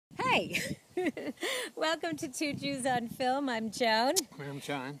Hi. Welcome to Two Jews on Film. I'm Joan. I'm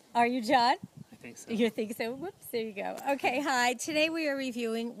John. Are you John? I think so. You think so? Whoops, there you go. Okay, hi. Today we are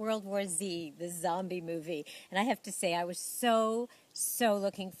reviewing World War Z, the zombie movie. And I have to say, I was so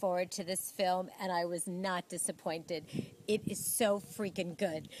looking forward to this film, and I was not disappointed. It is so freaking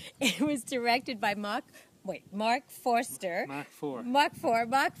good. It was directed by Mark Forster. Mark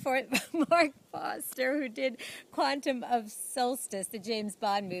Forster, who did Quantum of Solace, the James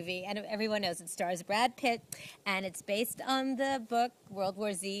Bond movie, and everyone knows it stars Brad Pitt, and it's based on the book World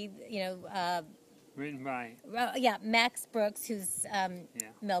War Z. Written by Max Brooks, who's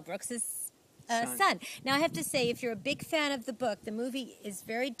Mel Brooks' son. Now, I have to say, if you're a big fan of the book, the movie is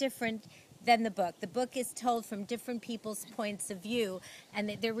very different than the book. The book is told from different people's points of view,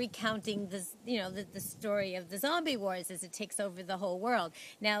 and they're recounting the story of the zombie wars as it takes over the whole world.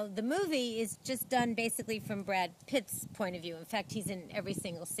 Now, the movie is just done basically from Brad Pitt's point of view. In fact, he's in every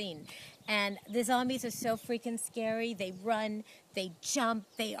single scene. And the zombies are so freaking scary. They run, they jump,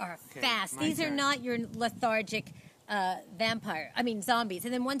 they are fast. These are not your lethargic zombies.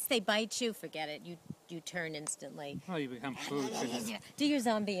 And then once they bite you, forget it. You turn instantly. Oh, you become food. Do your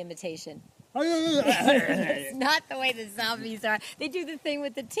zombie imitation. It's not the way the zombies are. They do the thing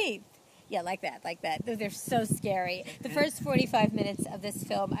with the teeth. Yeah, like that. They're so scary. The first 45 minutes of this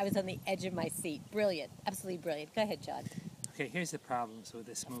film, I was on the edge of my seat. Brilliant. Absolutely brilliant. Go ahead, John. Okay, here's the problems with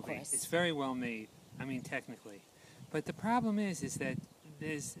this movie. Of course. It's very well made. I mean, technically. But the problem is that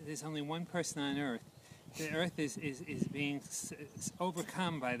there's only one person on Earth. The Earth is being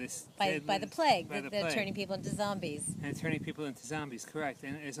overcome by this by the plague. They're turning people into zombies. And turning people into zombies, correct.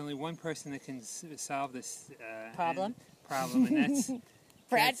 And there's only one person that can solve this problem, and that's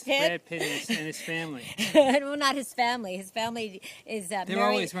Brad Pitt. Brad Pitt and his family. Well, not his family. His family is They're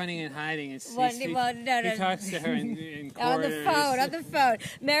always running and hiding. He talks to her in corridors. On the phone.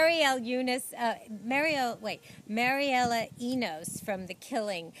 Mariella Enos from The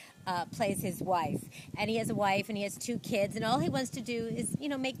Killing plays his wife, and he has a wife and he has 2 kids, and all he wants to do is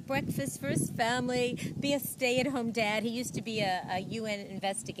make breakfast for his family, be a stay-at-home dad. He used to be a UN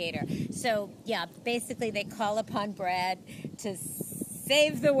investigator. So basically they call upon Brad to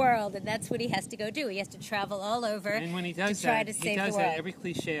save the world, and that's what he has to go do. He has to travel all over and when he does to try to save the world. Every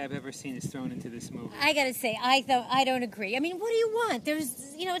cliche I've ever seen is thrown into this movie. I gotta say, I don't agree. I mean, what do you want?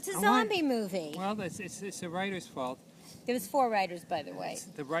 There's, it's a zombie movie. Well, it's the writer's fault. There was 4 writers, by the way. It's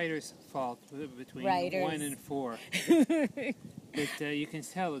the writer's fault between 1 and 4. But you can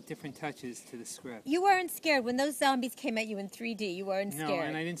tell different touches to the script. You weren't scared when those zombies came at you in 3D. You weren't scared. No,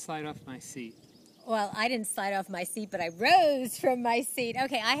 and I didn't slide off my seat. Well, I didn't slide off my seat, but I rose from my seat.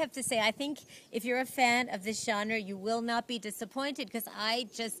 Okay, I have to say, I think if you're a fan of this genre, you will not be disappointed, because I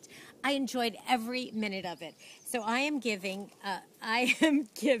enjoyed every minute of it. So I am giving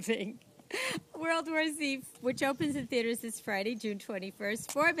World War Z, which opens in theaters this Friday, June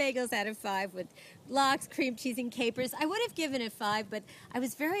 21st, 4 bagels out of 5 with lox, cream cheese, and capers. I would have given it 5, but I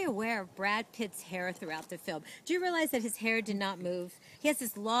was very aware of Brad Pitt's hair throughout the film. Do you realize that his hair did not move? He has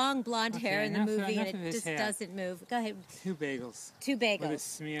this long blonde hair in the movie, and it just doesn't move. Go ahead. 2 bagels. 2 bagels. With a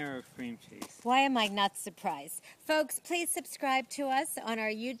smear of cream cheese. Why am I not surprised? Folks, please subscribe to us on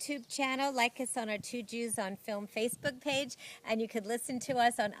our YouTube channel. Like us on our Two Jews on Film Facebook page. And you could listen to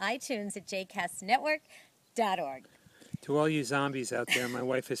us on iTunes at jcastnetwork.org. To all you zombies out there, my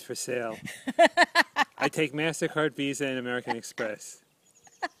wife is for sale. I take MasterCard, Visa, and American Express.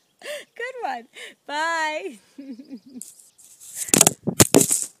 Good one. Bye.